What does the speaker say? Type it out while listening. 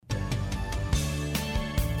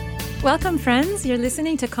Welcome, friends. You're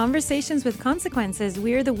listening to Conversations with Consequences.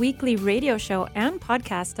 We're the weekly radio show and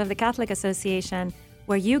podcast of the Catholic Association,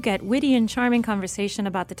 where you get witty and charming conversation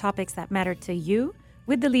about the topics that matter to you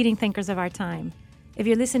with the leading thinkers of our time. If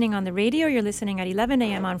you're listening on the radio, you're listening at 11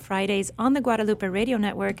 a.m. on Fridays on the Guadalupe Radio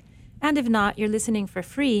Network. And if not, you're listening for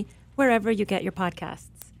free wherever you get your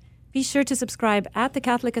podcasts. Be sure to subscribe at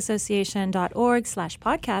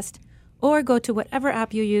thecatholicassociation.org/podcast or go to whatever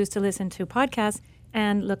app you use to listen to podcasts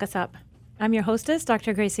and look us up. I'm your hostess,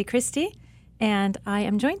 Dr. Gracie Christie, and I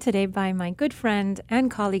am joined today by my good friend and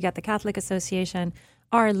colleague at the Catholic Association,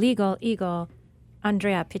 our legal eagle,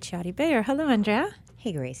 Andrea Picciotti-Bayer. Hello, Andrea.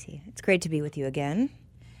 Hey, Gracie. It's great to be with you again.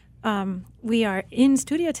 We are in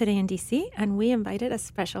studio today in D.C., and we invited a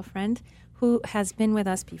special friend who has been with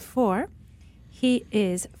us before. He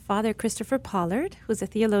is Father Christopher Pollard, who's a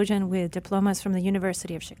theologian with diplomas from the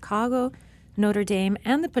University of Chicago, Notre Dame,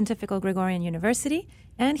 and the Pontifical Gregorian University,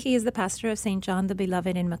 and he is the pastor of St. John the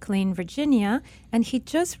Beloved in McLean, Virginia, and he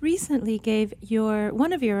just recently gave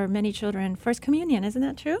one of your many children First Communion. Isn't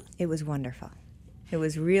that true? It was wonderful. It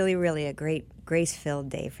was really, really a great, grace-filled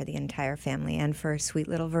day for the entire family and for sweet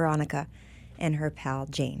little Veronica and her pal,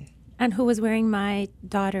 Jane. And who was wearing my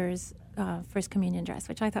daughter's First Communion dress,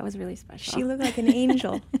 which I thought was really special. She looked like an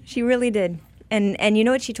angel. She really did. And you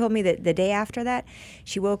know what she told me that the day after that?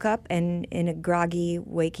 She woke up and in a groggy,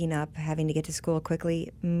 waking up, having to get to school quickly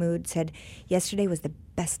mood, said, yesterday was the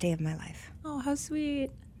best day of my life. Oh, how sweet.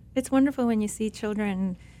 It's wonderful when you see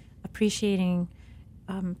children appreciating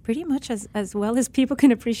pretty much as well as people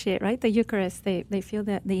can appreciate, right? The Eucharist, they feel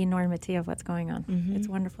the enormity of what's going on. Mm-hmm. It's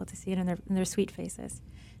wonderful to see it in their sweet faces.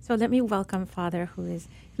 So let me welcome Father, who is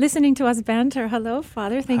listening to us banter. Hello,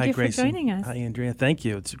 Father. Thank you Gracie. For joining us. Hi, Andrea. Thank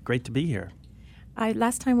you. It's great to be here.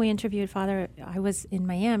 Last time we interviewed Father, I was in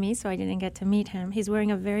Miami, so I didn't get to meet him. He's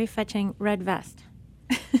wearing a very fetching red vest.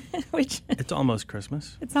 Which it's almost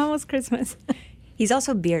Christmas. It's almost Christmas. He's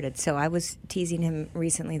also bearded, so I was teasing him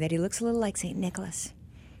recently that he looks a little like St. Nicholas.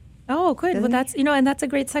 Oh, good. Well, that's and that's a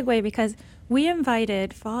great segue because we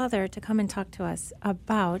invited Father to come and talk to us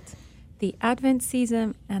about the Advent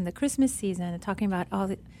season and the Christmas season, and talking about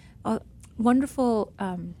all wonderful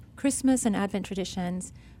Christmas and Advent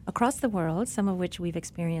traditions across the world, some of which we've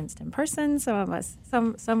experienced in person,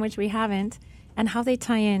 some which we haven't, and how they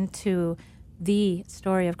tie into the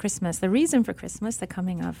story of Christmas, the reason for Christmas, the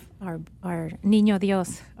coming of our Niño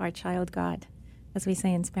Dios, our child God, as we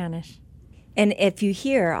say in Spanish. And if you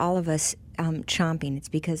hear all of us chomping, it's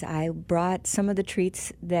because I brought some of the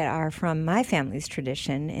treats that are from my family's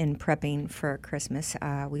tradition in prepping for Christmas.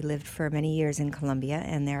 We lived for many years in Colombia,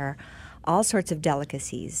 and there are all sorts of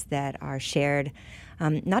delicacies that are shared,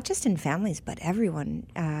 not just in families, but everyone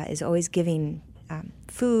is always giving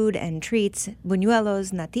food and treats,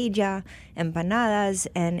 buñuelos, natilla, empanadas,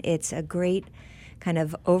 and it's a great kind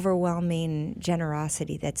of overwhelming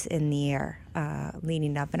generosity that's in the air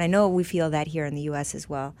leading up. And I know we feel that here in the U.S. as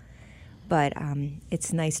well, but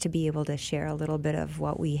it's nice to be able to share a little bit of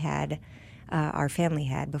what we had, our family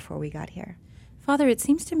had before we got here. Father, it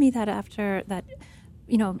seems to me that after that,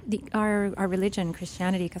 our religion,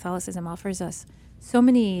 Christianity, Catholicism offers us so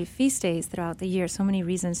many feast days throughout the year, so many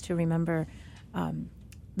reasons to remember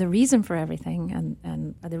the reason for everything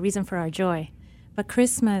and the reason for our joy. But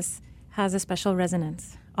Christmas has a special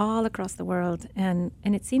resonance all across the world, and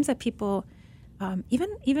it seems that people, even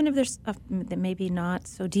if they're maybe not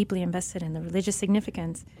so deeply invested in the religious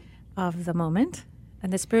significance of the moment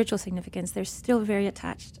and the spiritual significance, they're still very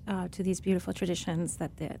attached to these beautiful traditions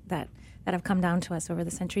that have come down to us over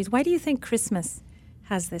the centuries. Why do you think Christmas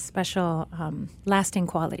has this special lasting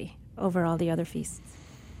quality over all the other feasts?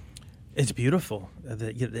 It's beautiful.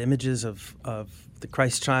 The images of the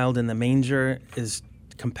Christ child in the manger is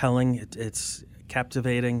compelling. It's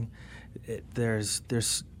captivating. There's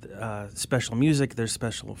special music. There's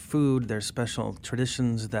special food. There's special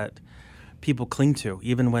traditions that people cling to,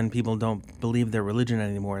 even when people don't believe their religion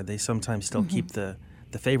anymore. They sometimes still keep the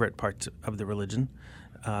favorite parts of the religion.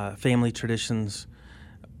 Family traditions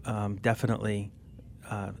definitely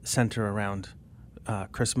center around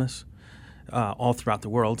Christmas. All throughout the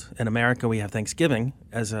world. In America, we have Thanksgiving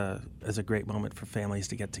as a great moment for families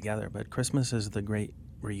to get together, but Christmas is the great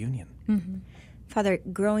reunion. Mm-hmm. Father,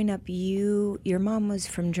 growing up, your mom was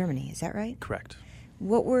from Germany, is that right? Correct.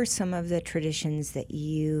 What were some of the traditions that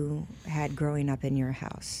you had growing up in your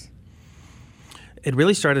house? It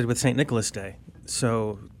really started with St. Nicholas Day.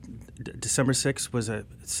 So December 6th was a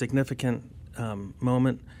significant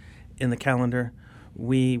moment in the calendar.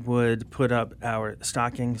 We would put up our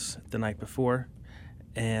stockings the night before,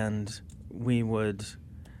 and we would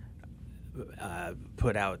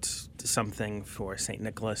put out something for St.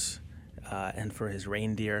 Nicholas and for his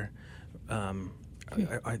reindeer.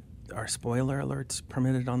 Are spoiler alerts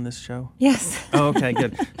permitted on this show? Yes. Oh, okay,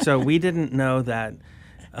 good. So we didn't know that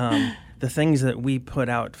the things that we put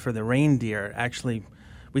out for the reindeer actually,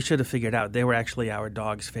 we should have figured out they were actually our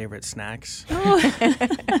dog's favorite snacks.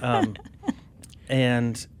 Oh.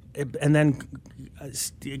 And then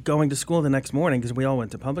going to school the next morning, because we all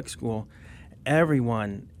went to public school,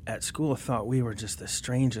 everyone at school thought we were just the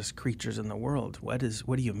strangest creatures in the world. What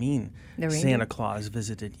do you mean Santa Claus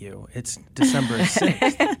visited you? It's December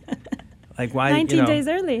 6th. Like, why? 19 days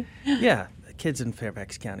early. Yeah, the kids in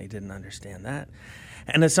Fairfax County didn't understand that.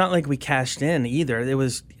 And it's not like we cashed in either. It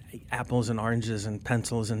was apples and oranges and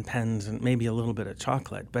pencils and pens and maybe a little bit of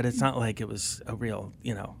chocolate, but it's not like it was a real,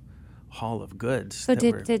 haul of goods. So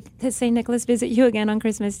did St. Nicholas visit you again on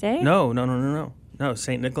Christmas Day? No. No,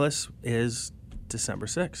 St. Nicholas is December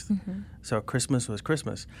 6th. Mm-hmm. So Christmas was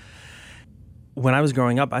Christmas. When I was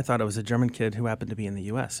growing up, I thought I was a German kid who happened to be in the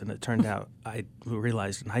U.S., and it turned out I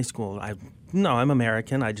realized in high school, I'm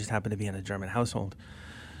American. I just happen to be in a German household.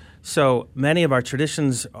 So many of our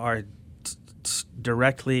traditions are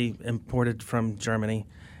directly imported from Germany,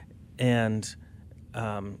 and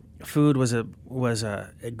food was a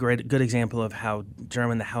good example of how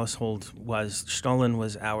German the household was. Stollen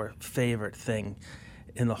was our favorite thing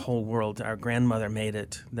in the whole world. Our grandmother made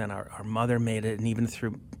it, then our mother made it, and even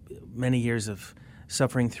through many years of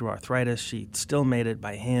suffering through arthritis, she still made it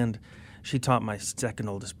by hand. She taught my second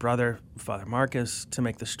oldest brother, Father Marcus, to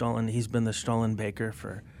make the Stollen. He's been the Stollen baker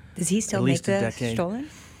for Does he still at least make a the decade. Stollen?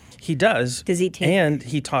 He does. Does he take And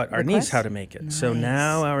he taught our niece requests? how to make it. Nice. So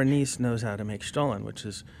now our niece knows how to make Stollen, which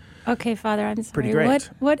is Okay, Father, I'm sorry. Pretty great.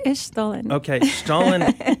 What is Stollen? okay.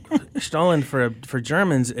 Stollen for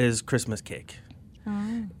Germans is Christmas cake.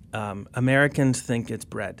 Oh. Americans think it's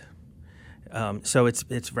bread. So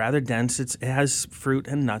it's rather dense. It has fruit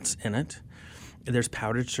and nuts in it. There's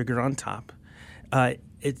powdered sugar on top.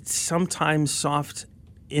 It's sometimes soft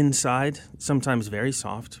inside, sometimes very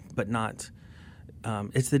soft, but not.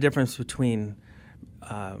 It's the difference between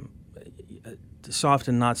soft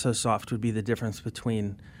and not so soft would be the difference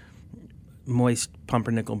between moist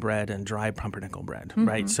pumpernickel bread and dry pumpernickel bread,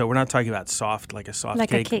 right? So we're not talking about soft like a soft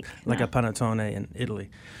Like a cake, like no. a panettone in Italy.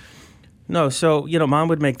 No, so, Mom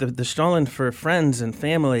would make the Stollen for friends and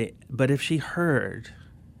family, but if she heard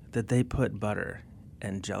that they put butter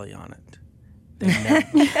and jelly on it, they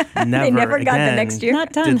never got the again next year?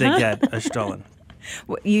 Not done, did they huh? get a Stollen.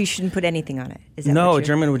 Well, you shouldn't put anything on it. Is that No, what a you're-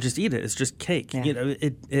 German would just eat it. It's just cake. Yeah.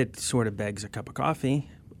 It sort of begs a cup of coffee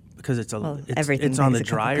because it's everything it's on the begs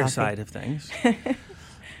a cup of drier coffee. side of things.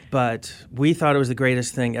 But we thought it was the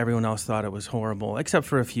greatest thing. Everyone else thought it was horrible, except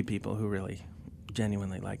for a few people who really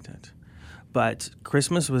genuinely liked it. But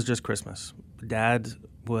Christmas was just Christmas. Dad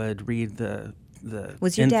would read the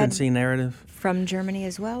Was your dad infancy narrative. from Germany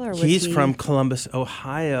as well, or was He's he from Columbus,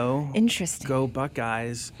 Ohio. Interesting. Go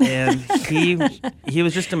Buckeyes! And he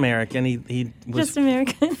was just American. He was Just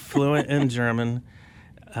American. fluent in German.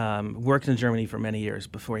 Worked in Germany for many years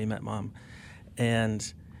before he met Mom,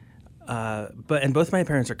 and both my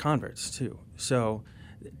parents are converts too. So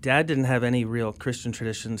Dad didn't have any real Christian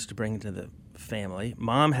traditions to bring into the family.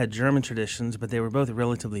 Mom had German traditions, but they were both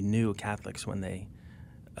relatively new Catholics when they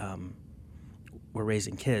were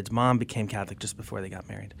raising kids. Mom became Catholic just before they got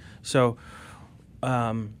married. So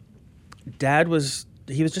Dad was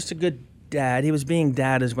just a good dad. He was being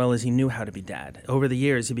dad as well as he knew how to be dad. Over the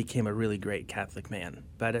years, he became a really great Catholic man.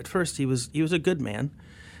 But at first, he was a good man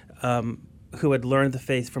who had learned the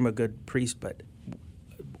faith from a good priest, but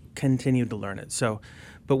continued to learn it. So,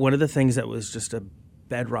 but one of the things that was just a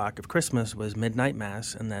bedrock of Christmas was midnight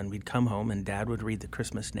mass, and then we'd come home and Dad would read the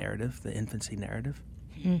Christmas narrative, the infancy narrative.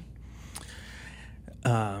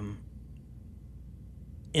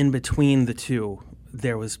 In between the two,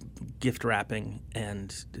 there was gift wrapping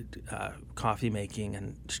and coffee making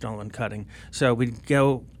and Stollen cutting. So we'd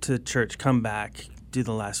go to church, come back, do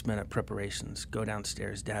the last minute preparations, go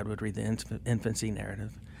downstairs. Dad would read the infancy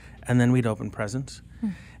narrative, and then we'd open presents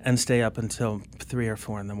and stay up until 3 or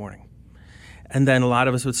 4 in the morning. And then a lot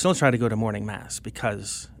of us would still try to go to morning mass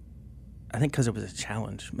because it was a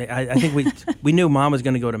challenge. I think we knew Mom was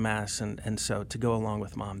going to go to mass, and so to go along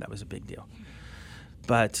with Mom, that was a big deal.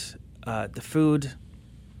 But the food,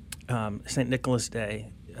 St. Nicholas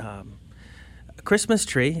Day, a Christmas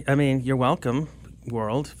tree. I mean, you're welcome,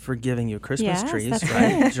 world, for giving you Christmas Yes, trees, that's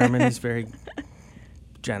right? Germany's very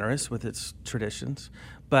generous with its traditions.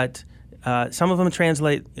 But some of them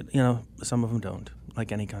translate, some of them don't,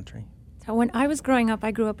 like any country. So when I was growing up,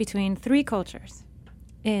 I grew up between 3 cultures.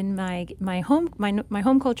 In my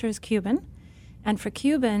home culture is Cuban, And for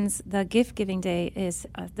Cubans, the gift-giving day is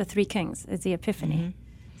the Three Kings, is the Epiphany.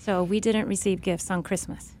 Mm-hmm. So we didn't receive gifts on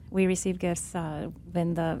Christmas. We received gifts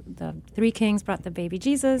when the Three Kings brought the baby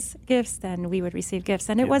Jesus gifts, then we would receive gifts.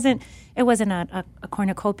 And it wasn't a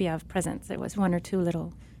cornucopia of presents. It was one or two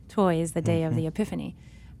little toys the day of the Epiphany.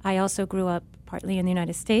 I also grew up partly in the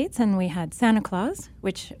United States, and we had Santa Claus,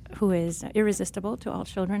 who is irresistible to all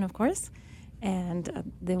children, of course.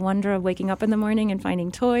 And the wonder of waking up in the morning and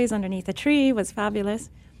finding toys underneath a tree was fabulous.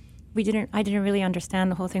 I didn't really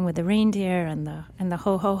understand the whole thing with the reindeer and the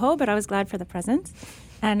ho ho ho, but I was glad for the presents.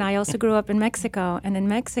 And I also grew up in Mexico, and in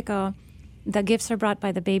Mexico, the gifts are brought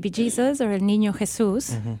by the baby Jesus or El Niño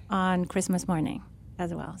Jesús on Christmas morning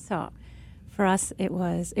as well. So for us, it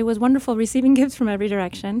was wonderful receiving gifts from every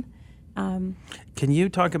direction. Can you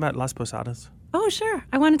talk about Las Posadas? Oh, sure.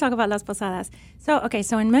 I want to talk about Las Posadas.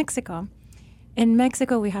 So in Mexico. In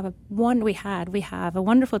Mexico, we have a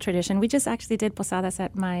wonderful tradition. We just actually did posadas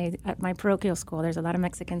at my parochial school. There's a lot of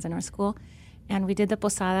Mexicans in our school, and we did the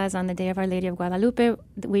posadas on the day of Our Lady of Guadalupe.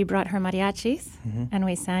 We brought her mariachis, and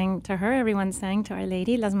we sang to her. Everyone sang to Our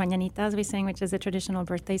Lady. Las Mañanitas we sang, which is a traditional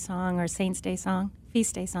birthday song or Saints' Day song,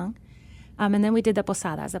 feast day song. And then we did the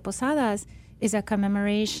posadas. The posadas is a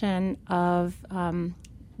commemoration of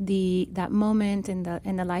that moment in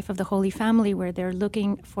the life of the Holy Family where they're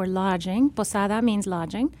looking for lodging. Posada means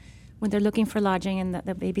lodging, when they're looking for lodging and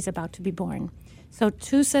the baby's about to be born. So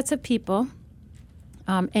two sets of people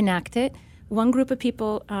enact it. One group of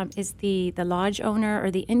people is the lodge owner or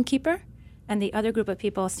the innkeeper, and the other group of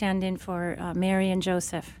people stand in for Mary and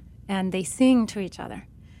Joseph, and they sing to each other.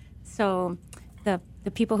 So the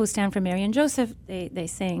people who stand for Mary and Joseph, they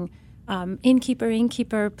sing,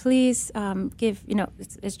 innkeeper, please give,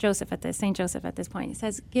 it's Joseph St. Joseph at this point. He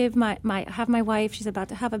says, have my wife, she's about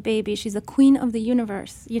to have a baby. She's the queen of the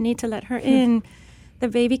universe. You need to let her in. The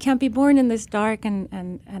baby can't be born in this dark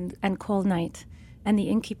and cold night. And the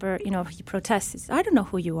innkeeper, he protests. He says, I don't know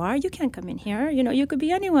who you are. You can't come in here. You could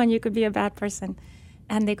be anyone. You could be a bad person.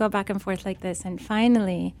 And they go back and forth like this. And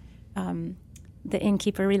finally, the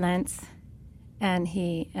innkeeper relents, and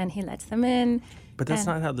he lets them in. But that's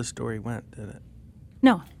not how the story went, did it?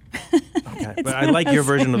 No. Okay, but I like your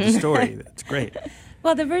version of the story. That's great.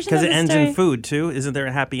 Well, the version of the story... Because it ends in food, too. Isn't there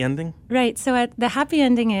a happy ending? Right. So the happy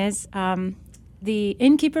ending is the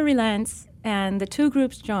innkeeper relents, and the two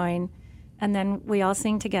groups join, and then we all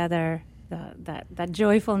sing together that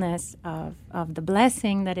joyfulness of the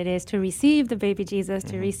blessing that it is to receive the baby Jesus,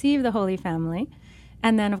 to receive the Holy Family.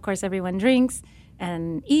 And then, of course, everyone drinks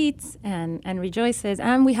and eats and rejoices.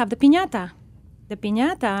 And we have the piñata. The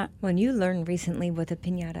piñata... When you learned recently what the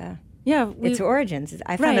piñata... Yeah. Its origins.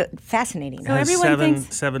 I found it fascinating. So everyone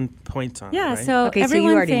thinks... 7 points on it, right? So okay, everyone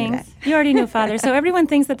so you already thinks... knew that. You already knew, Father. So everyone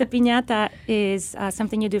thinks that the piñata is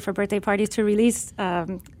something you do for birthday parties to release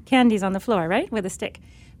candies on the floor, right, with a stick.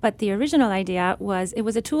 But the original idea was it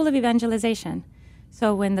was a tool of evangelization.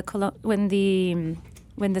 So when the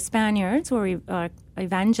Spaniards were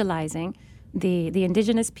evangelizing the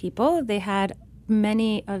indigenous people, they had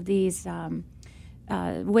many of these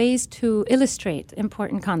ways to illustrate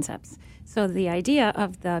important concepts. So the idea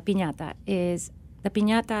of the piñata is the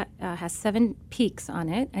piñata has 7 peaks on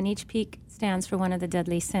it, and each peak stands for one of the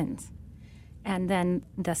deadly sins. And then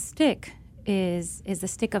the stick is the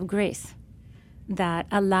stick of grace that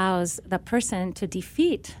allows the person to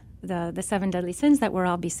defeat the 7 deadly sins that we're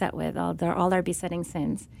all beset with, all our besetting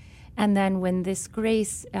sins. And then when this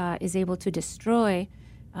grace is able to destroy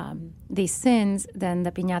these sins, then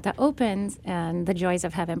the piñata opens and the joys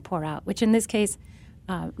of heaven pour out, which in this case,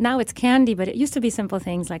 now it's candy, but it used to be simple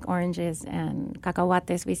things like oranges and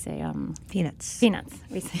cacahuates, we say. Peanuts. Peanuts,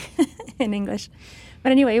 we say in English.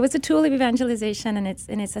 But anyway, it was a tool of evangelization, and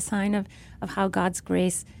it's a sign of how God's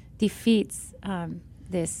grace defeats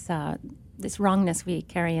this wrongness we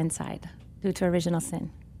carry inside due to original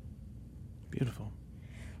sin. Beautiful.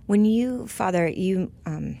 When you, Father, you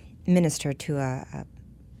minister to a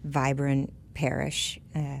vibrant parish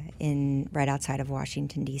right outside of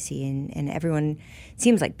Washington, D.C., and everyone,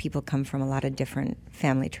 seems like people come from a lot of different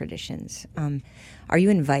family traditions. Are you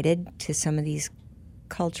invited to some of these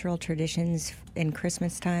cultural traditions in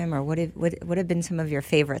Christmas time, or what have been some of your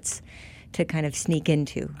favorites to kind of sneak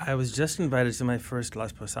into? I was just invited to my first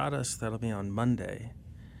Las Posadas. That'll be on Monday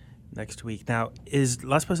next week. Now, is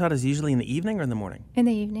Las Posadas usually in the evening or in the morning? In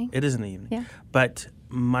the evening. It is in the evening. Yeah. But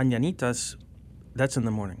Mañanitas, that's in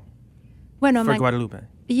the morning. Bueno, for Guadalupe.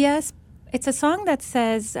 Yes. It's a song that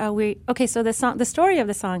says, so the story of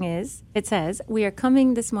the song is, it says, we are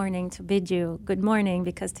coming this morning to bid you good morning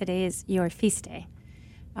because today is your feast day.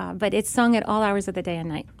 But it's sung at all hours of the day and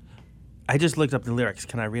night. I just looked up the lyrics.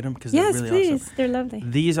 Can I read them? Because Yes, they're really please. awesome. They're lovely.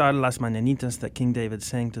 These are las mañanitas that King David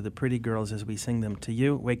sang to the pretty girls as we sing them to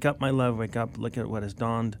you. Wake up, my love, wake up, look at what has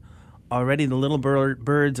dawned. Already the little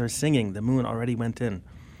birds are singing, the moon already went in.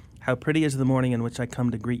 How pretty is the morning in which I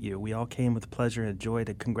come to greet you. We all came with pleasure and joy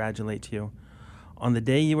to congratulate you. On the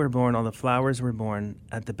day you were born, all the flowers were born.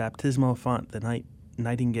 At the baptismal font, the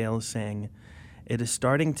nightingales sang. It is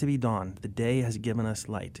starting to be dawn. The day has given us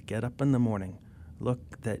light. Get up in the morning.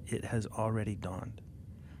 Look that it has already dawned.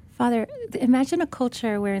 Father, imagine a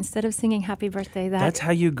culture where instead of singing happy birthday, That's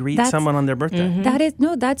how you greet someone on their birthday.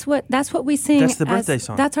 Mm-hmm. That's what we sing. That's the birthday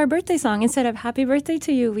song. That's our birthday song. Instead of happy birthday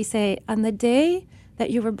to you, we say, on the day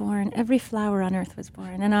that you were born, every flower on earth was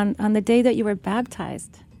born. And on the day that you were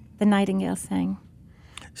baptized, the nightingale sang.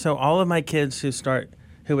 So all of my kids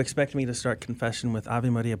who expect me to start confession with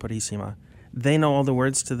Ave Maria Purissima, they know all the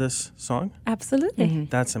words to this song? Absolutely. Mm-hmm.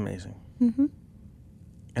 That's amazing. Mm-hmm.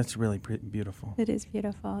 That's really beautiful. It is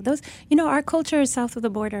beautiful. Our cultures south of the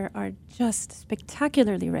border are just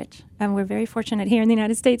spectacularly rich, and we're very fortunate here in the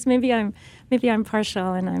United States. Maybe I'm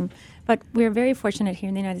partial, but we're very fortunate here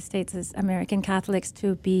in the United States as American Catholics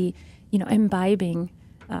to be, imbibing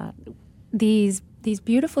these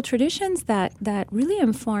beautiful traditions that really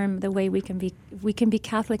inform the way we can be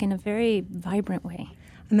Catholic in a very vibrant way.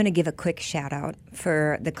 I'm going to give a quick shout out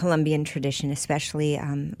for the Colombian tradition, especially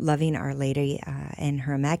loving Our Lady and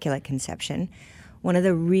her Immaculate Conception. One of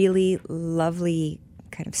the really lovely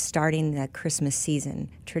kind of starting the Christmas season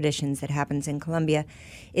traditions that happens in Colombia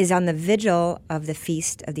is on the vigil of the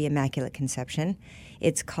Feast of the Immaculate Conception.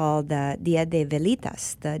 It's called the Dia de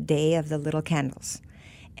Velitas, the Day of the Little Candles.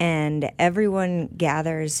 And everyone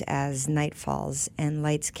gathers as night falls and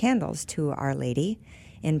lights candles to Our Lady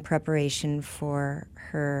in preparation for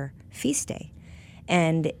her feast day.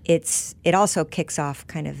 And it also kicks off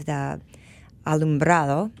kind of the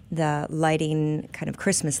alumbrado, the lighting kind of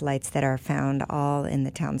Christmas lights that are found all in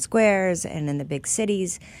the town squares and in the big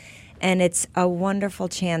cities. And it's a wonderful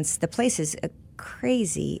chance. The place is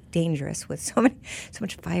crazy dangerous with so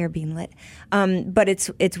much fire being lit. But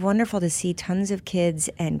it's wonderful to see tons of kids,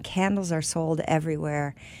 and candles are sold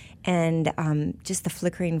everywhere. And just the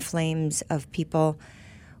flickering flames of people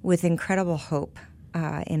with incredible hope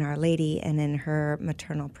in Our Lady and in her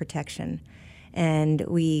maternal protection. And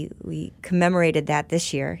we commemorated that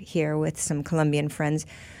this year here with some Colombian friends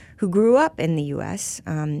who grew up in the U.S.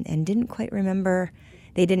 And didn't quite remember.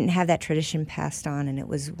 They didn't have that tradition passed on, and it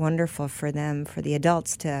was wonderful for them, for the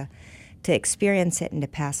adults, to experience it and to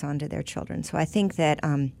pass on to their children. So I think that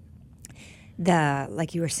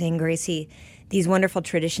like you were saying, Gracie, these wonderful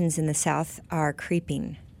traditions in the South are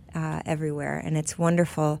creeping everywhere, and it's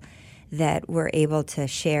wonderful that we're able to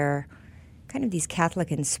share kind of these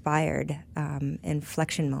Catholic-inspired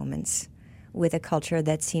inflection moments with a culture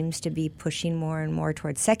that seems to be pushing more and more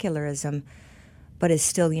towards secularism, but is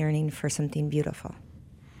still yearning for something beautiful.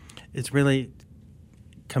 It's really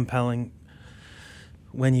compelling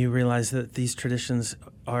when you realize that these traditions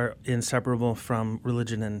are inseparable from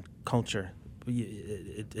religion and culture.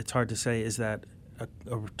 It's hard to say, is that a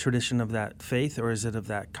tradition of that faith or is it of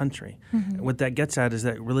that country? Mm-hmm. What that gets at is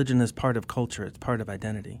that religion is part of culture, it's part of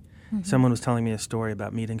identity. Mm-hmm. Someone was telling me a story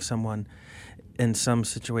about meeting someone in some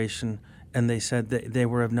situation, and they said that they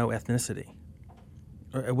were of no ethnicity.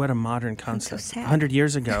 What a modern concept. So sad. 100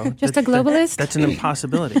 years ago. Just a globalist? That's an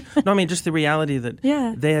impossibility. No, I mean, just the reality that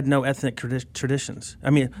they had no ethnic traditions.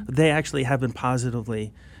 I mean, they actually have been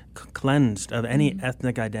positively cleansed of any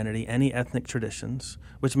ethnic identity, any ethnic traditions,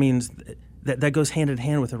 which means that goes hand in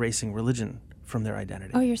hand with erasing religion from their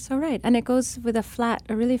identity. Oh, you're so right. And it goes with a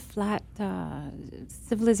really flat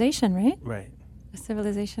civilization, right? Right. A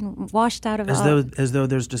civilization washed out of as though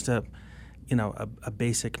there's just a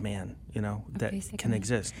basic man, that can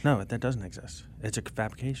exist. No, that doesn't exist. It's a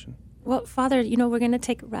fabrication. Well, Father, we're going to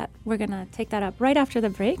take that up right after the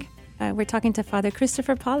break. We're talking to Father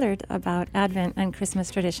Christopher Pollard about Advent and Christmas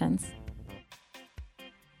traditions.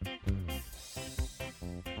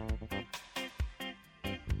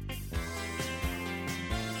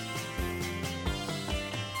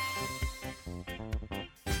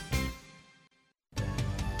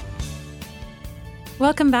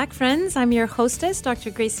 Welcome back, friends. I'm your hostess, Dr.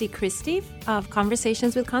 Gracie Christie of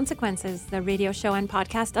Conversations with Consequences, the radio show and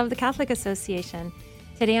podcast of the Catholic Association.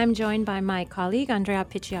 Today I'm joined by my colleague, Andrea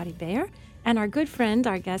Picciotti-Bayer, and our good friend,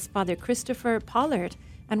 our guest, Father Christopher Pollard.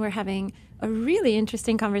 And we're having a really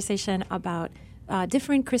interesting conversation about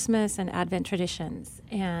different Christmas and Advent traditions.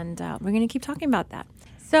 And we're going to keep talking about that.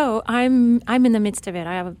 So I'm in the midst of it.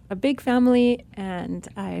 I have a big family, and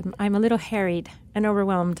I'm a little harried and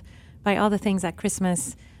overwhelmed by all the things that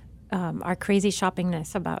Christmas our crazy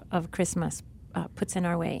shoppingness of Christmas puts in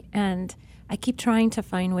our way. And I keep trying to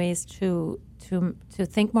find ways to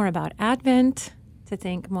think more about Advent, to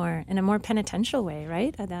think more in a more penitential way,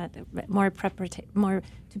 right? That more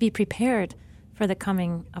to be prepared for the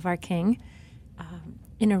coming of our King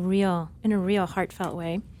in a real heartfelt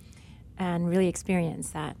way, and really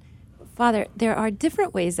experience that. Father, there are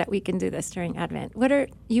different ways that we can do this during Advent.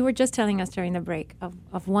 You were just telling us during the break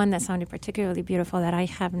of one that sounded particularly beautiful that I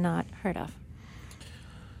have not heard of.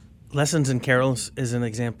 Lessons and Carols is an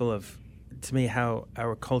example of, to me, how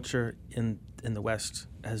our culture in the West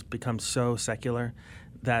has become so secular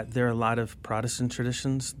that there are a lot of Protestant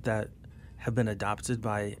traditions that have been adopted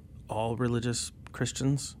by all religious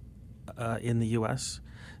Christians in the U.S.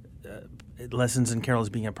 Lessons and Carols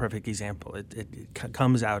being a perfect example. It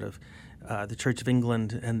comes out of the Church of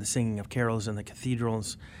England and the singing of carols in the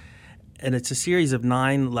cathedrals. And it's a series of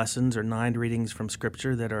 9 lessons or 9 readings from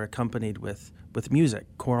Scripture that are accompanied with music,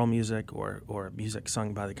 choral music or music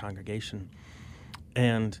sung by the congregation.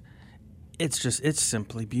 And it's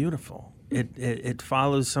simply beautiful. It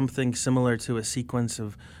follows something similar to a sequence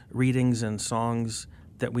of readings and songs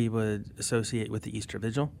that we would associate with the Easter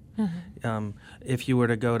Vigil. Mm-hmm. If you were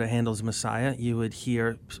to go to Handel's Messiah, you would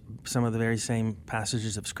hear some of the very same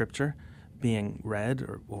passages of Scripture being read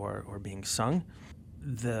or being sung.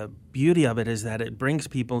 The beauty of it is that it brings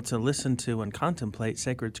people to listen to and contemplate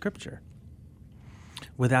sacred Scripture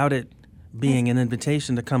without it being an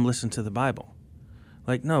invitation to come listen to the Bible.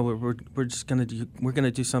 Like, no, we're just going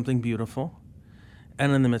to do something beautiful,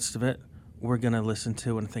 and in the midst of it, we're going to listen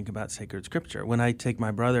to and think about sacred Scripture. When I take my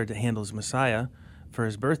brother to Handel's Messiah for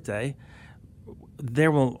his birthday, there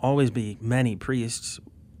will always be many priests,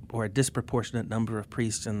 or a disproportionate number of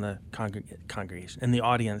priests in the congregation, in the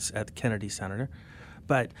audience at the Kennedy Center.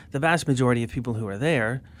 But the vast majority of people who are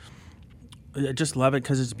there just love it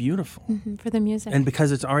because it's beautiful. Mm-hmm, for the music. And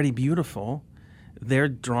because it's already beautiful, they're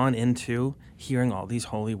drawn into hearing all these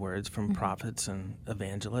holy words from mm-hmm. prophets and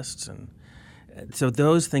evangelists. And so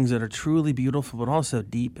those things that are truly beautiful but also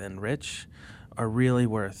deep and rich are really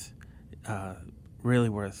worth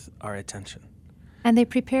our attention. And they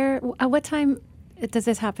prepare, at what time does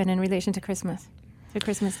this happen in relation to Christmas? To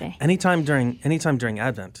Christmas Day? Anytime during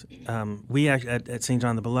Advent. We at St.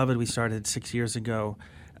 John the Beloved, we started 6 years ago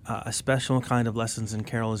a special kind of lessons and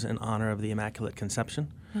carols in honor of the Immaculate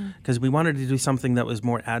Conception, because we wanted to do something that was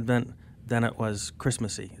more Advent than it was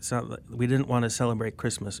Christmassy. We didn't want to celebrate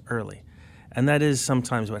Christmas early, and that is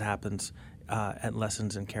sometimes what happens at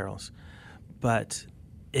lessons and carols. But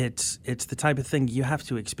it's the type of thing you have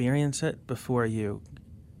to experience it before you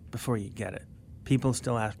get it. People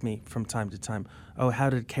still ask me from time to time, "Oh, how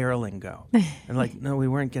did caroling go?" And like, no, we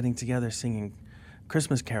weren't getting together singing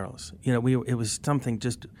Christmas carols. It was something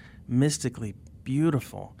just mystically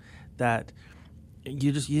beautiful that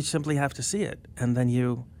you simply have to see it, and then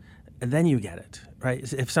you get it,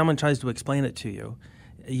 right? If someone tries to explain it to you,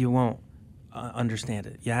 you won't understand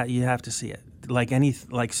it. You have to see it.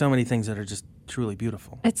 Like so many things that are just truly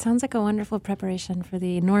beautiful. It sounds like a wonderful preparation for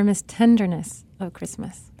the enormous tenderness of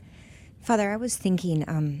Christmas. Father, I was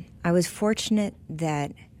thinking, I was fortunate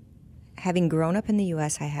that having grown up in the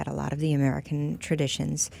U.S., I had a lot of the American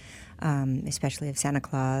traditions, especially of Santa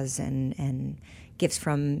Claus and gifts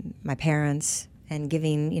from my parents and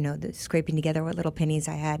giving, the scraping together what little pennies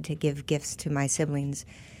I had to give gifts to my siblings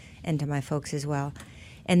and to my folks as well.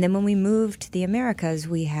 And then when we moved to the Americas,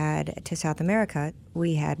 to South America,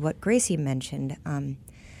 we had what Gracie mentioned,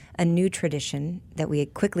 a new tradition that we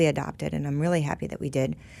had quickly adopted, and I'm really happy that we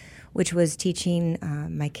did, which was teaching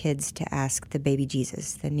my kids to ask the baby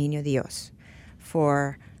Jesus, the Niño Dios,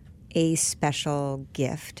 for a special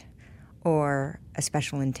gift or a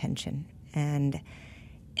special intention. And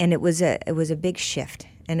it was a big shift.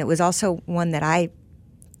 And it was also one that I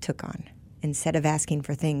took on. Instead of asking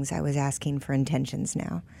for things, I was asking for intentions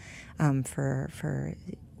now, for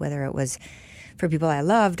whether it was for people I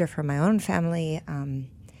loved or for my own family.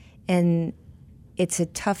 And it's a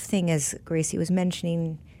tough thing, as Gracie was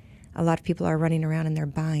mentioning. A lot of people are running around and they're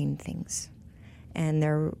buying things, and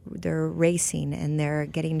they're racing and they're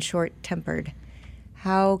getting short-tempered.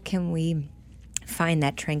 How can we find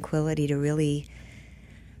that tranquility to really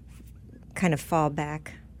kind of fall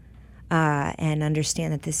back and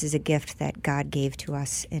understand that this is a gift that God gave to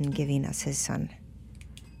us in giving us His Son?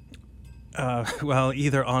 Well,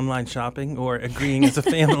 either online shopping or agreeing as a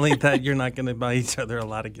family that you're not going to buy each other a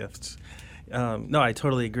lot of gifts. No, I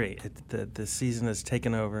totally agree. The season has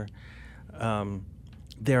taken over.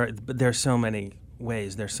 There are so many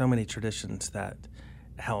ways. There's so many traditions that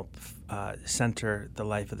help center the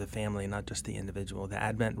life of the family, not just the individual. The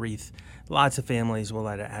Advent wreath, lots of families will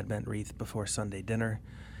light an Advent wreath before Sunday dinner.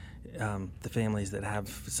 The families that have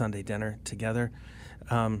Sunday dinner together.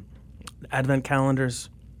 Advent calendars,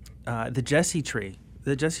 the Jesse tree.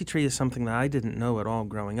 The Jesse tree is something that I didn't know at all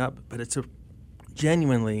growing up, but it's a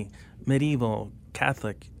genuinely medieval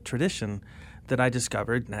Catholic tradition that I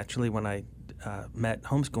discovered naturally when I met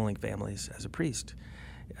homeschooling families as a priest.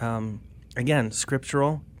 Again,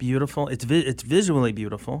 scriptural, beautiful. It's visually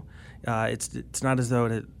beautiful. It's not as though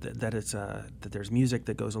that there's music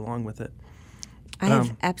that goes along with it. I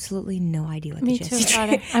have absolutely no idea what Me the too, Jesse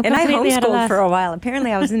Father. tree. I'm And I completely at a homeschooled loss. for a while.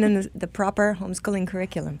 Apparently, I was in the proper homeschooling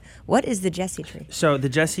curriculum. What is the Jesse tree? So the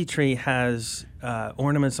Jesse tree has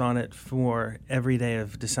ornaments on it for every day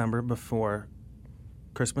of December before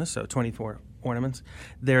Christmas, so 24 ornaments.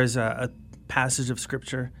 There's a passage of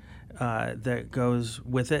Scripture that goes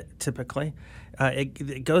with it, typically.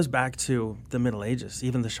 It goes back to the Middle Ages.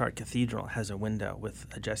 Even the Chartres Cathedral has a window with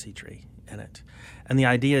a Jesse tree in it. And the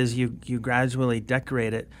idea is you gradually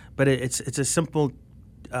decorate it, but it's a simple,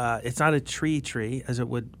 it's not a tree as it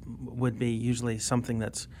would be usually something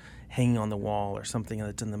that's hanging on the wall or something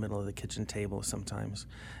that's in the middle of the kitchen table sometimes,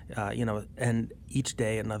 and each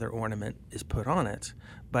day another ornament is put on it,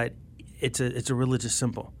 but it's a religious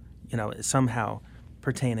symbol, somehow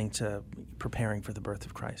pertaining to preparing for the birth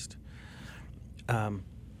of Christ.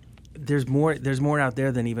 There's more out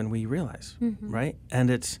there than even we realize, right?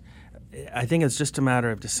 And I think it's just a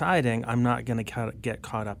matter of deciding I'm not going to get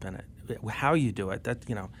caught up in it. How you do it,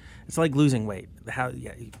 it's like losing weight.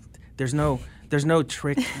 There's no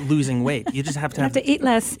trick losing weight. You just have to You have to eat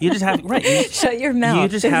less. You just have Shut your mouth. You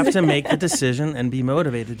just have to make the decision and be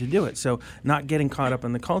motivated to do it. So not getting caught up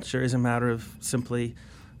in the culture is a matter of simply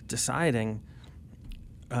deciding.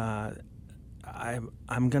 I'm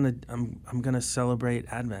gonna celebrate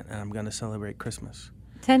Advent and I'm gonna celebrate Christmas.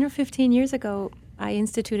 10 or 15 years ago, I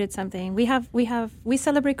instituted something. We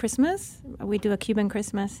celebrate Christmas. We do a Cuban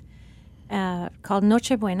Christmas called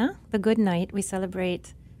Noche Buena, the good night. We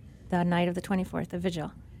celebrate the night of the 24th, the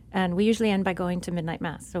vigil, and we usually end by going to midnight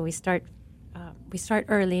mass. So we start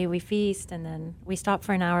early, we feast, and then we stop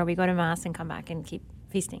for an hour. We go to mass and come back and keep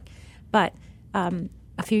feasting. But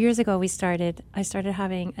a few years ago, I started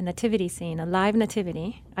having a nativity scene, a live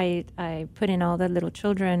nativity. I put in all the little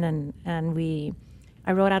children, and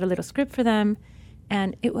I wrote out a little script for them,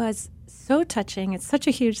 and it was so touching. It's such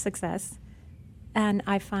a huge success. And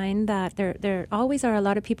I find that there always are a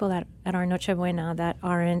lot of people at our Noche Buena that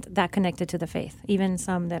aren't that connected to the faith, even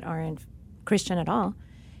some that aren't Christian at all.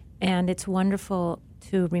 And it's wonderful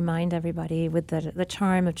to remind everybody with the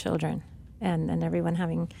charm of children and everyone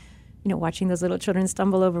having, watching those little children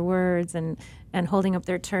stumble over words and holding up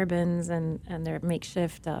their turbans and their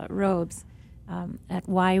makeshift robes at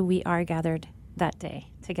why we are gathered that day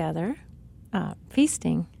together,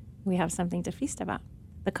 feasting. We have something to feast about,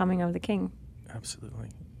 the coming of the King. Absolutely.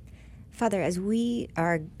 Father, as we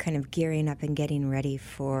are kind of gearing up and getting ready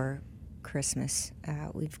for Christmas,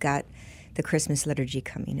 we've got the Christmas liturgy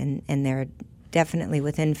coming, and there are definitely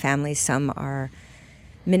within families, some are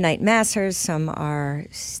midnight massers, some are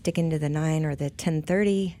sticking to the 9 or the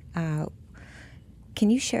 10:30. Can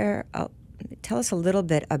you tell us a little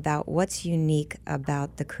bit about what's unique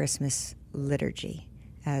about the Christmas liturgy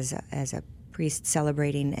as a priest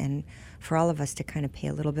celebrating, and for all of us to kind of pay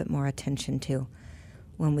a little bit more attention to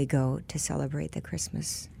when we go to celebrate the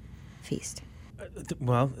Christmas feast?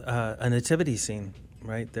 A nativity scene,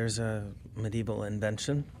 right? There's a medieval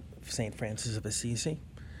invention of St. Francis of Assisi.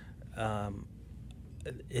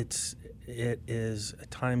 It is a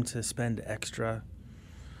time to spend extra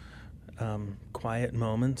quiet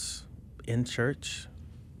moments in church,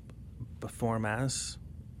 before Mass,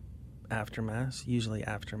 after Mass, usually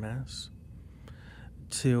after Mass,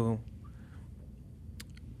 to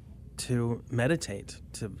meditate,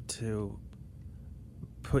 to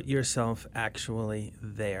put yourself actually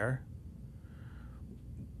there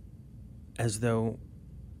as though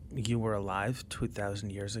you were alive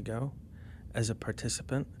 2,000 years ago as a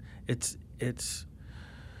participant. It's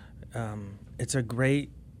a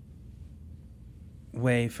great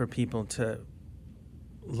way for people to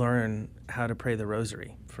learn how to pray the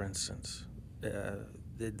rosary, for instance.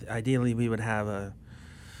 Ideally, we would have a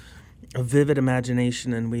vivid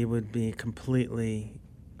imagination, and we would be completely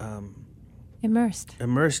Immersed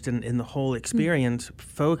in the whole experience,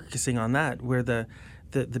 focusing on that, where the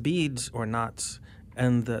beads or knots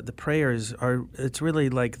and the prayers are, it's really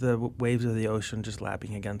like the waves of the ocean just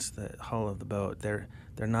lapping against the hull of the boat. They're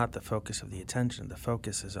not the focus of the attention. The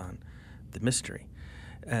focus is on the mystery.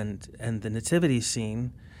 And the nativity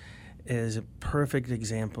scene is a perfect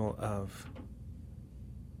example of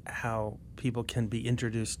how people can be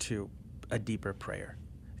introduced to a deeper prayer,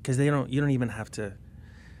 because you don't even have to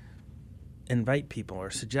invite people or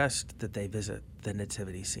suggest that they visit the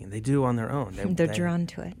nativity scene. They do on their own. They're drawn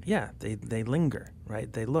to it. Yeah, they linger,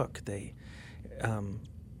 right? They look. They're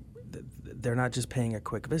not just paying a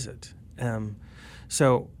quick visit.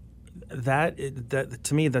 So that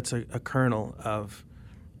to me, that's a kernel of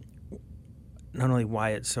not only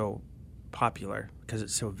why it's so popular, because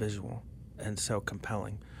it's so visual and so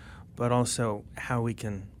compelling, but also how we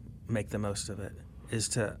can make the most of it, is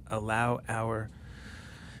to allow our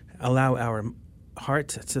heart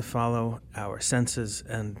to follow our senses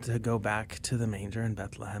and to go back to the manger in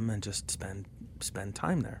Bethlehem and just spend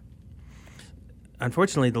time there.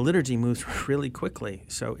 Unfortunately, the liturgy moves really quickly,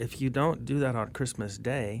 so if you don't do that on Christmas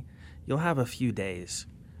Day, you'll have a few days.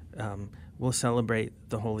 We'll celebrate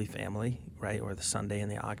the Holy Family, right, or the Sunday in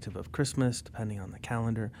the octave of Christmas, depending on the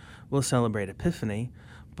calendar. We'll celebrate Epiphany,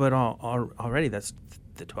 but already that's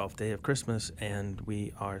the 12th day of Christmas, and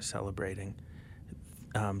we are celebrating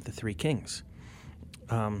the Three Kings.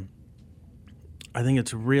 I think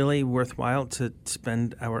it's really worthwhile to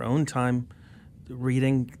spend our own time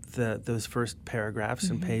reading those first paragraphs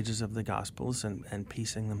and pages of the Gospels and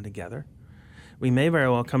piecing them together. We may very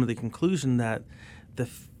well come to the conclusion that the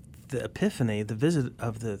Epiphany, the visit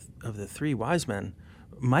of the three wise men,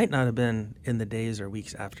 might not have been in the days or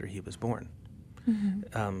weeks after he was born.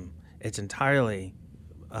 It's entirely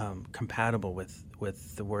compatible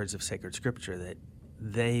with the words of sacred scripture that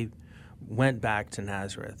they went back to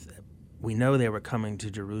Nazareth. We know they were coming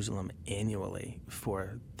to Jerusalem annually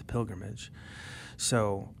for the pilgrimage.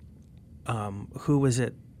 So who was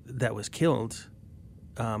it that was killed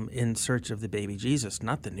in search of the baby Jesus?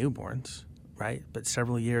 Not the newborns, right? But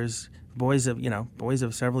boys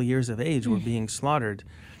of several years of age were being slaughtered.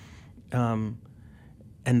 And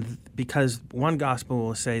because one gospel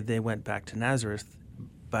will say they went back to Nazareth,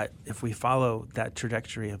 but if we follow that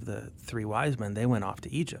trajectory of the three wise men, they went off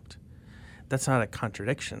to Egypt. That's not a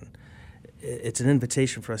contradiction. It's an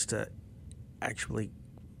invitation for us to actually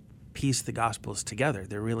piece the Gospels together.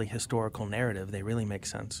 They're really historical narrative. They really make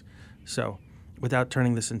sense. So without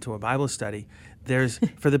turning this into a Bible study, there's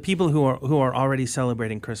for the people who are already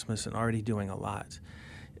celebrating Christmas and already doing a lot,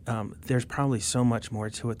 there's probably so much more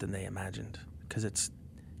to it than they imagined,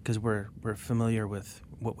 because we're familiar with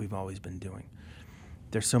what we've always been doing.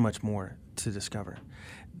 There's so much more to discover.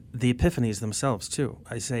 The Epiphanies themselves, too.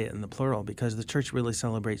 I say it in the plural because the Church really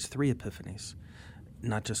celebrates 3 Epiphanies,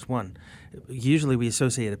 not just one. Usually we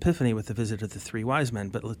associate Epiphany with the visit of the 3 wise men,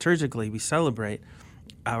 but liturgically we celebrate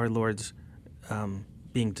our Lord's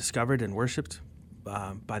being discovered and worshipped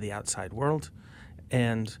by the outside world,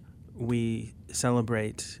 and we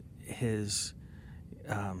celebrate his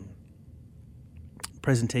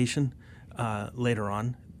presentation later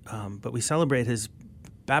on, but we celebrate his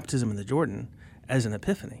baptism in the Jordan as an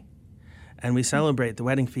epiphany, and we celebrate the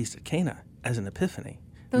wedding feast at Cana as an epiphany.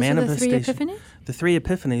 Those are the 3 Epiphanies? The 3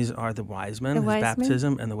 Epiphanies are the wise men, his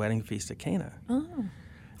baptism, and the wedding feast at Cana. Oh,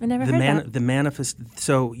 I never heard that.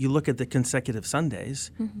 So you look at the consecutive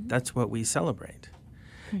Sundays, that's what we celebrate.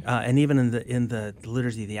 And even in the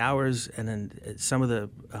Liturgy of the Hours and in some of the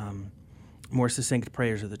more succinct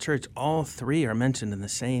prayers of the Church, all 3 are mentioned in the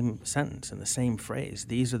same sentence, in the same phrase.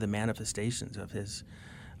 These are the manifestations of his,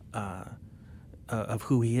 of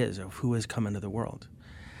who he is, of who has come into the world.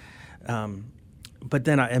 But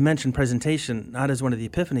then I mentioned presentation not as one of the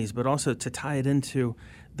Epiphanies, but also to tie it into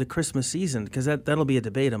the Christmas season, because that'll be a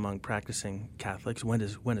debate among practicing Catholics. When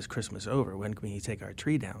is Christmas over? When can we take our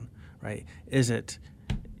tree down? Right? Is it,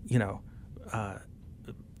 is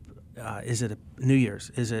it New Year's?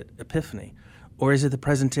 Is it Epiphany? Or is it the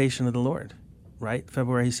presentation of the Lord? Right?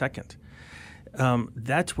 February 2nd.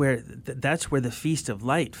 That's where the Feast of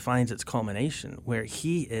Light finds its culmination, where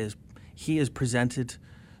he is presented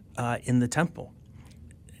in the temple.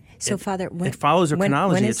 So, Father, it follows a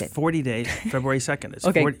chronology. When is it's 40 days, February 2nd. It's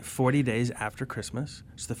okay. 40 days after Christmas.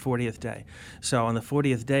 It's the 40th day. So on the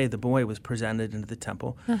 40th day, the boy was presented into the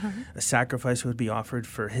temple. A sacrifice would be offered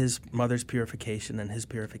for his mother's purification and his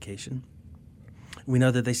purification. We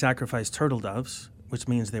know that they sacrificed turtle doves, which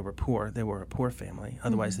means they were poor. They were a poor family.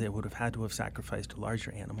 Otherwise, they would have had to have sacrificed a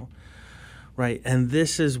larger animal. Right, and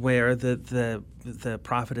this is where the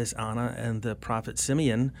prophetess Anna and the prophet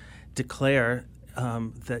Simeon declare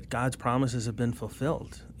that God's promises have been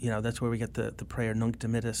fulfilled. That's where we get the prayer Nunc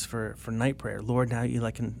Dimittis for night prayer. Lord, now you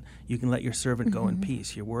can let your servant go in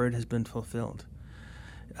peace. Your word has been fulfilled.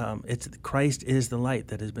 Christ is the light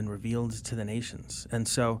that has been revealed to the nations, and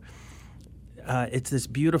so it's this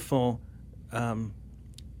beautiful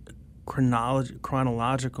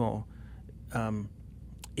chronological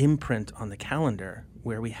imprint on the calendar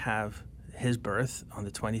where we have his birth on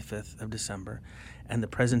the 25th of December and the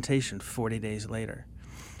presentation 40 days later.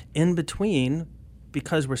 In between,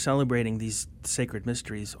 because we're celebrating these sacred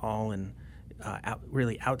mysteries all in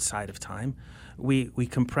really outside of time, we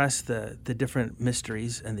compress the different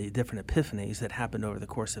mysteries and the different epiphanies that happened over the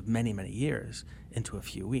course of many, many years into a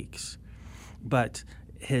few weeks. But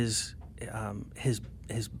his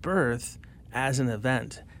birth as an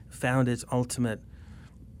event found its ultimate,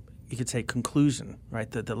 you could say, conclusion,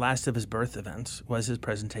 right? The last of his birth events was his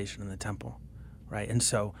presentation in the temple, right? And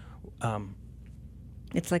so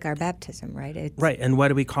it's like our baptism, right? Right, and what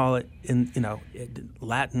do we call it?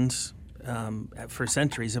 Latins for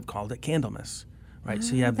centuries have called it Candlemas, right?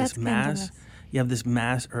 So you have this mass. Candlemas. You have this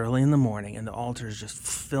mass early in the morning, and the altar is just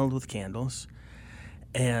filled with candles,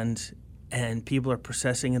 and people are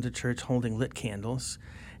processing into church holding lit candles,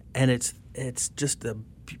 and it's just a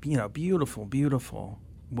beautiful, beautiful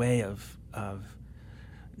way of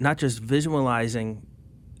not just visualizing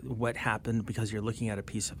what happened because you're looking at a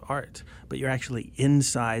piece of art, but you're actually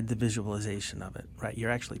inside the visualization of it, right? You're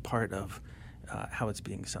actually part of how it's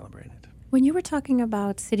being celebrated. When you were talking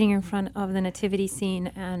about sitting in front of the nativity scene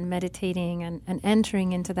and meditating and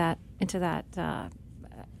entering into that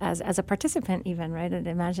as a participant even, right, and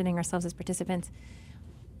imagining ourselves as participants,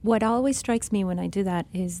 what always strikes me when I do that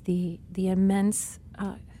is the immense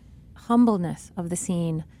humbleness of the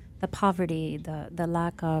scene, the poverty, the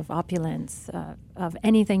lack of opulence, of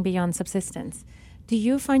anything beyond subsistence. Do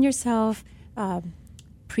you find yourself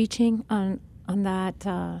preaching on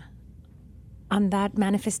that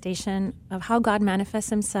manifestation of how God manifests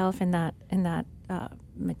Himself in that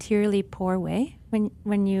materially poor way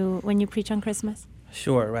when you preach on Christmas?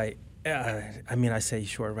 Sure, right. I say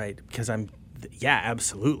sure, right, because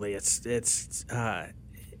absolutely. It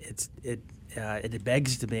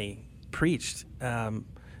begs to be preached.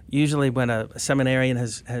 Usually when a seminarian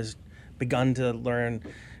has begun to learn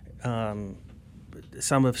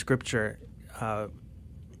some of Scripture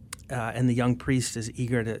and the young priest is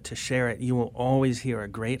eager to share it, you will always hear a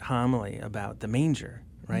great homily about the manger,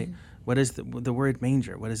 right? Mm-hmm. What is the word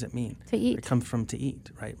manger? What does it mean? To eat. It comes from to eat,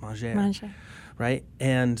 right? Manger. Manger. Right?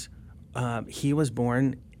 And he was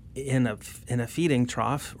born in a feeding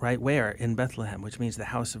trough, right? Where? In Bethlehem, which means the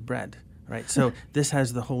house of bread. Right, so this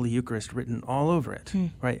has the Holy Eucharist written all over it,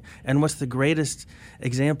 right? And what's the greatest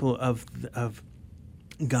example of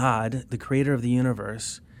God, the creator of the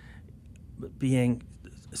universe, being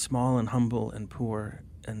small and humble and poor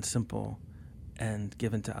and simple and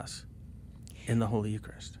given to us in the Holy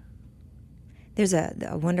Eucharist? There's a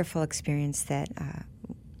wonderful experience that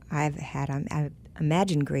I've had. I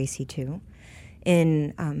imagine Gracie too,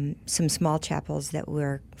 in some small chapels that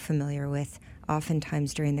we're familiar with.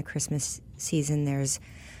 Oftentimes during the Christmas season, there's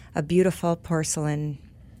a beautiful porcelain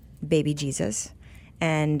baby Jesus,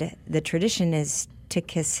 and the tradition is to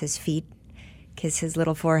kiss his feet, kiss his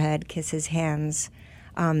little forehead, kiss his hands,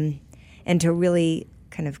 and to really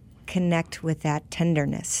kind of connect with that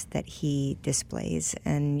tenderness that he displays.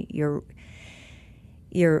 And you're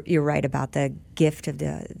right about the gift of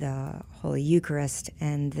the Holy Eucharist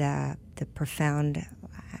and the profound,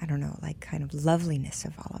 kind of loveliness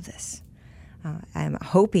of all of this. I'm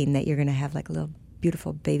hoping that you're going to have like a little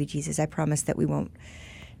beautiful baby Jesus. I promise that we won't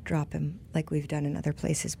drop him like we've done in other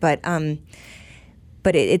places. But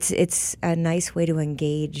it's a nice way to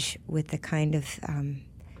engage with the kind of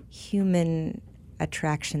human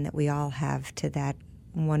attraction that we all have to that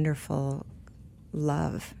wonderful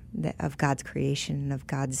love of God's creation and of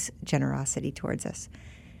God's generosity towards us.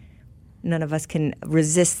 None of us can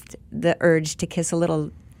resist the urge to kiss a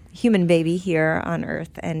little human baby here on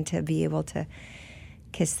earth and to be able to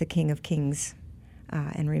kiss the King of Kings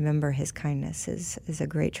and remember his kindness is a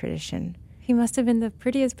great tradition. He must have been the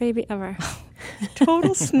prettiest baby ever.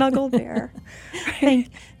 Total snuggle bear.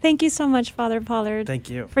 Thank you so much, Father Pollard. Thank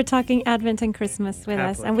you. For talking Advent and Christmas with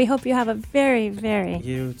us. And we hope you have a very, very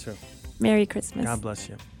you too. Merry Christmas. God bless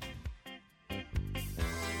you.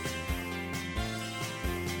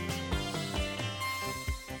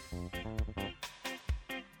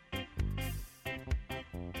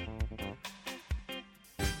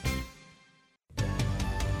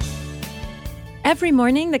 Every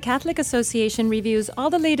morning, the Catholic Association reviews all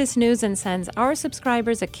the latest news and sends our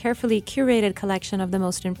subscribers a carefully curated collection of the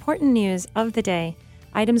most important news of the day.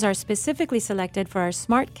 Items are specifically selected for our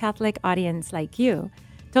smart Catholic audience like you.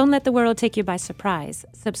 Don't let the world take you by surprise.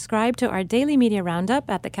 Subscribe to our daily media roundup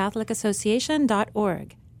at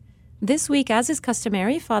thecatholicassociation.org. This week, as is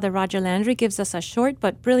customary, Father Roger Landry gives us a short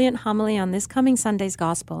but brilliant homily on this coming Sunday's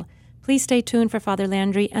Gospel. Please stay tuned for Father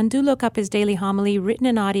Landry and do look up his daily homily written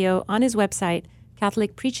in audio on his website,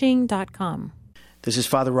 catholicpreaching.com. This is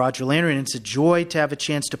Father Roger Landry, and it's a joy to have a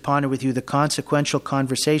chance to ponder with you the consequential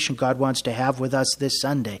conversation God wants to have with us this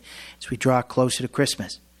Sunday as we draw closer to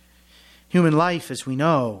Christmas. Human life, as we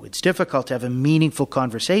know, it's difficult to have a meaningful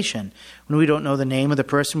conversation when we don't know the name of the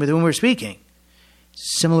person with whom we're speaking.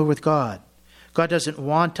 It's similar with God. God doesn't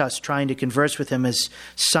want us trying to converse with him as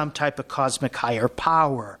some type of cosmic higher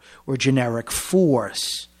power or generic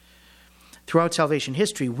force. Throughout salvation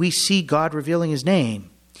history, we see God revealing his name.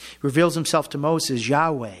 He reveals himself to Moses,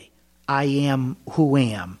 Yahweh, I am who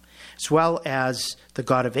am, as well as the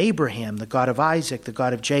God of Abraham, the God of Isaac, the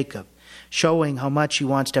God of Jacob, showing how much he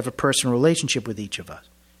wants to have a personal relationship with each of us.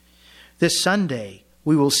 This Sunday,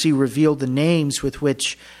 we will see revealed the names with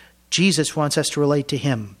which Jesus wants us to relate to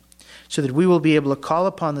him, so that we will be able to call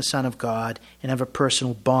upon the Son of God and have a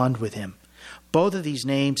personal bond with him. Both of these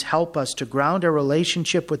names help us to ground our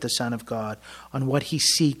relationship with the Son of God on what he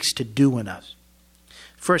seeks to do in us.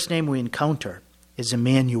 First name we encounter is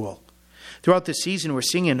Emmanuel. Throughout the season, we're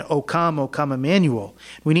singing, O come, Emmanuel.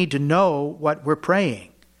 We need to know what we're praying.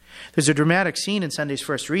 There's a dramatic scene in Sunday's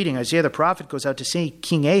first reading. Isaiah the prophet goes out to see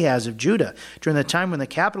King Ahaz of Judah during the time when the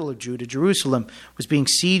capital of Judah, Jerusalem, was being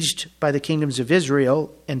sieged by the kingdoms of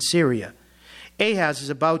Israel and Syria. Ahaz is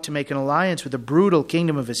about to make an alliance with the brutal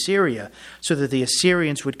kingdom of Assyria so that the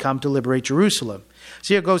Assyrians would come to liberate Jerusalem.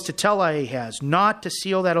 Isaiah goes to tell Ahaz not to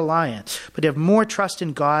seal that alliance, but to have more trust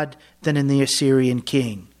in God than in the Assyrian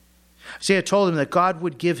king. Isaiah told him that God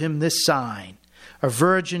would give him this sign: a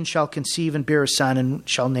virgin shall conceive and bear a son and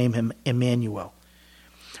shall name him Emmanuel.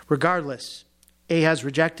 Regardless, Ahaz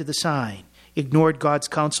rejected the sign, ignored God's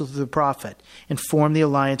counsel through the prophet, and formed the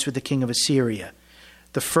alliance with the king of Assyria,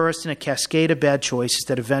 the first in a cascade of bad choices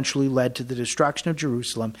that eventually led to the destruction of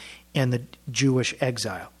Jerusalem and the Jewish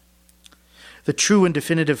exile. The true and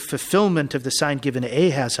definitive fulfillment of the sign given to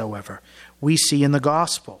Ahaz, however, we see in the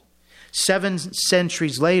gospel. 7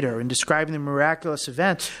 centuries later, in describing the miraculous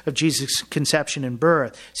event of Jesus' conception and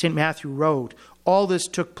birth, St. Matthew wrote, all this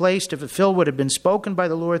took place to fulfill what had been spoken by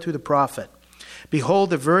the Lord through the prophet. Behold,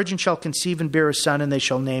 the virgin shall conceive and bear a son, and they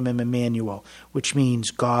shall name him Emmanuel, which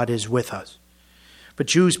means God is with us. But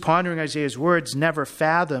Jews pondering Isaiah's words never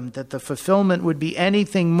fathomed that the fulfillment would be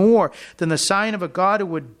anything more than the sign of a God who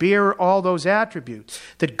would bear all those attributes,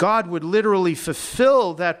 that God would literally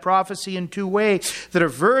fulfill that prophecy in 2 ways, that a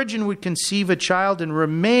virgin would conceive a child and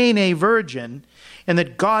remain a virgin, and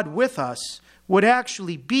that God with us would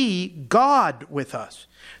actually be God with us,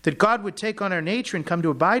 that God would take on our nature and come to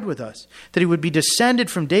abide with us, that he would be descended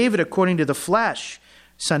from David according to the flesh,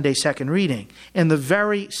 Sunday's second reading, and the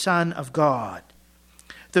very Son of God.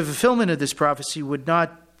 The fulfillment of this prophecy would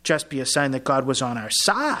not just be a sign that God was on our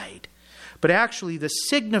side, but actually the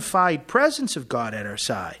signified presence of God at our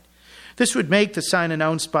side. This would make the sign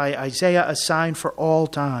announced by Isaiah a sign for all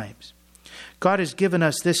times. God has given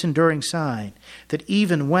us this enduring sign that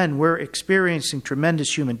even when we're experiencing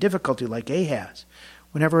tremendous human difficulty like Ahaz,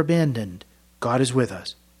 we're never abandoned. God is with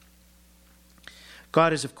us.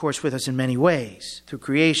 God is, of course, with us in many ways, through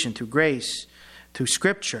creation, through grace, through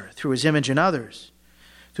Scripture, through his image in others,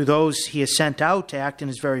 through those he has sent out to act in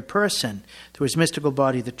his very person, through his mystical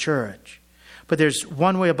body, the church. But there's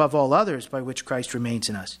one way above all others by which Christ remains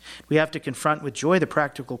in us. We have to confront with joy the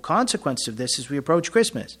practical consequence of this as we approach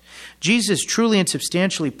Christmas. Jesus is truly and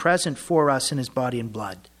substantially present for us in his body and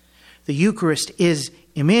blood. The Eucharist is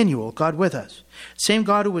Emmanuel, God with us. Same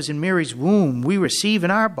God who was in Mary's womb, we receive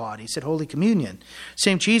in our bodies at Holy Communion.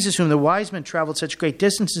 Same Jesus whom the wise men traveled such great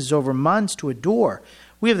distances over months to adore,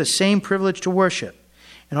 we have the same privilege to worship.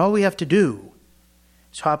 And all we have to do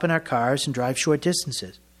is hop in our cars and drive short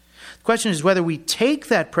distances. The question is whether we take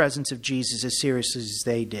that presence of Jesus as seriously as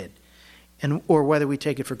they did, or whether we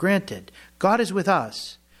take it for granted. God is with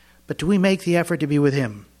us, but do we make the effort to be with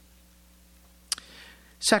him?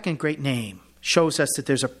 Second great name shows us that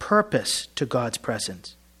there's a purpose to God's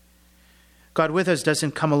presence. God with us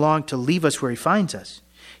doesn't come along to leave us where he finds us.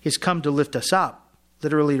 He's come to lift us up,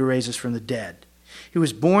 literally to raise us from the dead. He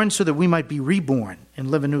was born so that we might be reborn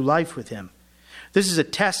and live a new life with him. This is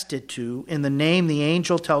attested to in the name the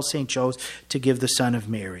angel tells St. Joseph to give the son of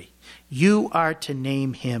Mary. You are to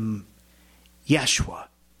name him Yeshua.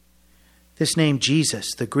 This name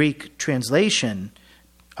Jesus, the Greek translation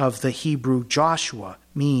of the Hebrew Joshua,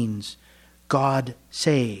 means God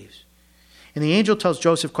saves. And the angel tells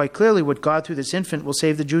Joseph quite clearly what God through this infant will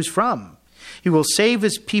save the Jews from. He will save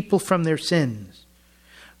his people from their sins.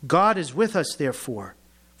 God is with us, therefore,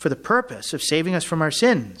 for the purpose of saving us from our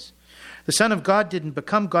sins. The Son of God didn't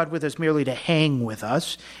become God with us merely to hang with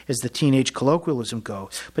us, as the teenage colloquialism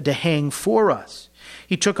goes, but to hang for us.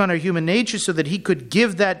 He took on our human nature so that he could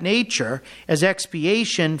give that nature as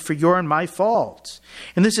expiation for your and my faults.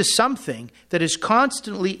 And this is something that is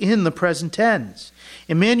constantly in the present tense.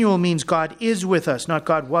 Emmanuel means God is with us, not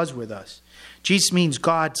God was with us. Jesus means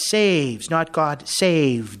God saves, not God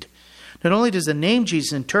saved. Not only does the name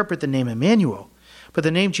Jesus interpret the name Emmanuel, but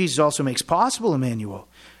the name Jesus also makes possible Emmanuel,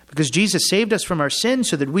 because Jesus saved us from our sins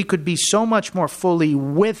so that we could be so much more fully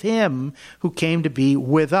with him who came to be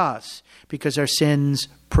with us, because our sins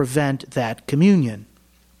prevent that communion.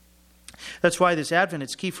 That's why this Advent,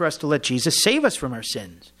 it's key for us to let Jesus save us from our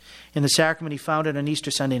sins. In the sacrament he founded on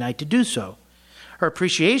Easter Sunday night to do so. Our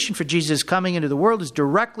appreciation for Jesus coming into the world is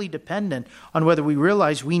directly dependent on whether we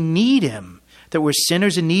realize we need him, that we're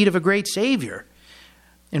sinners in need of a great Savior,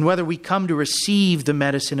 and whether we come to receive the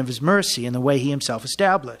medicine of his mercy in the way he himself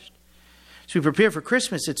established. As we prepare for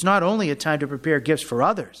Christmas, it's not only a time to prepare gifts for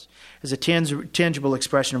others as a tangible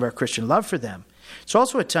expression of our Christian love for them. It's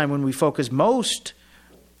also a time when we focus most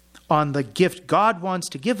on the gift God wants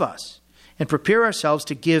to give us and prepare ourselves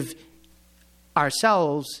to give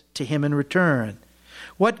ourselves to him in return.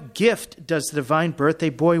 What gift does the divine birthday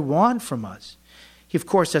boy want from us? He, of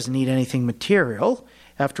course, doesn't need anything material.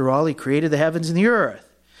 After all, he created the heavens and the earth.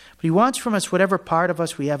 But he wants from us whatever part of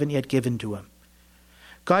us we haven't yet given to him.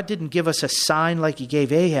 God didn't give us a sign like he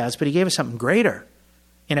gave Ahaz, but he gave us something greater,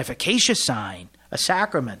 an efficacious sign, a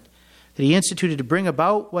sacrament that he instituted to bring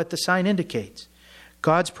about what the sign indicates.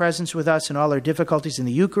 God's presence with us in all our difficulties in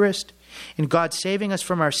the Eucharist, and God saving us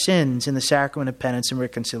from our sins in the sacrament of penance and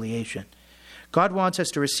reconciliation. God wants us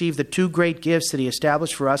to receive the two great gifts that he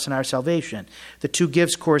established for us in our salvation, the two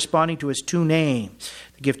gifts corresponding to his two names,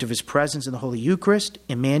 the gift of his presence in the Holy Eucharist,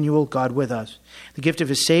 Emmanuel, God with us, the gift of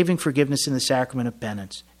his saving forgiveness in the sacrament of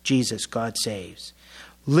penance, Jesus, God saves.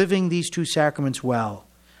 Living these two sacraments well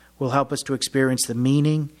will help us to experience the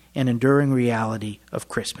meaning and enduring reality of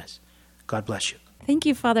Christmas. God bless you. Thank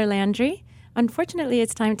you, Father Landry. Unfortunately,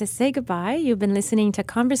 it's time to say goodbye. You've been listening to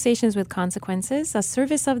Conversations with Consequences, a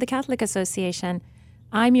service of the Catholic Association.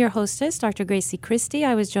 I'm your hostess, Dr. Gracie Christie.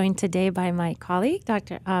 I was joined today by my colleague,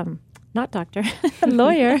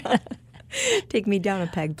 lawyer. Take me down a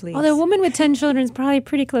peg, please. Although a woman with 10 children is probably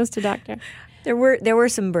pretty close to doctor. There were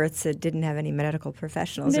some births that didn't have any medical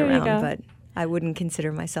professionals There you around, go. but I wouldn't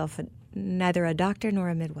consider myself neither a doctor nor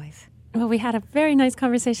a midwife. Well, we had a very nice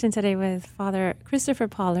conversation today with Father Christopher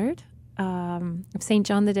Pollard of St.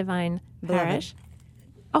 John the Divine Parish.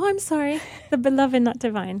 Oh, I'm sorry. The Beloved, not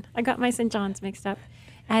Divine. I got my St. John's mixed up.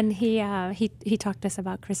 And he talked to us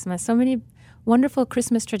about Christmas. So many wonderful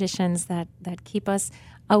Christmas traditions that keep us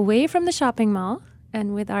away from the shopping mall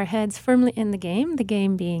and with our heads firmly in the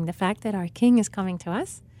game being the fact that our King is coming to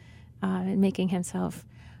us and making himself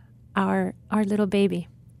our little baby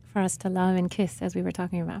for us to love and kiss, as we were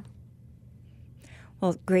talking about.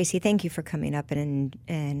 Well, Gracie, thank you for coming up and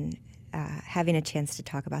having a chance to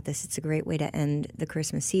talk about this. It's a great way to end the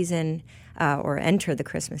Christmas season or enter the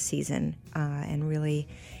Christmas season and really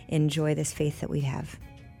enjoy this faith that we have.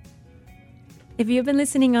 If you've been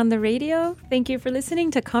listening on the radio, thank you for listening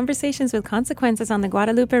to Conversations with Consequences on the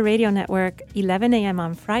Guadalupe Radio Network, 11 a.m.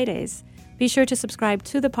 on Fridays. Be sure to subscribe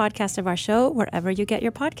to the podcast of our show wherever you get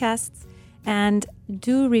your podcasts. And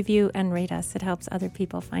do review and rate us. It helps other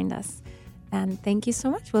people find us. And thank you so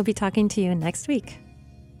much. We'll be talking to you next week.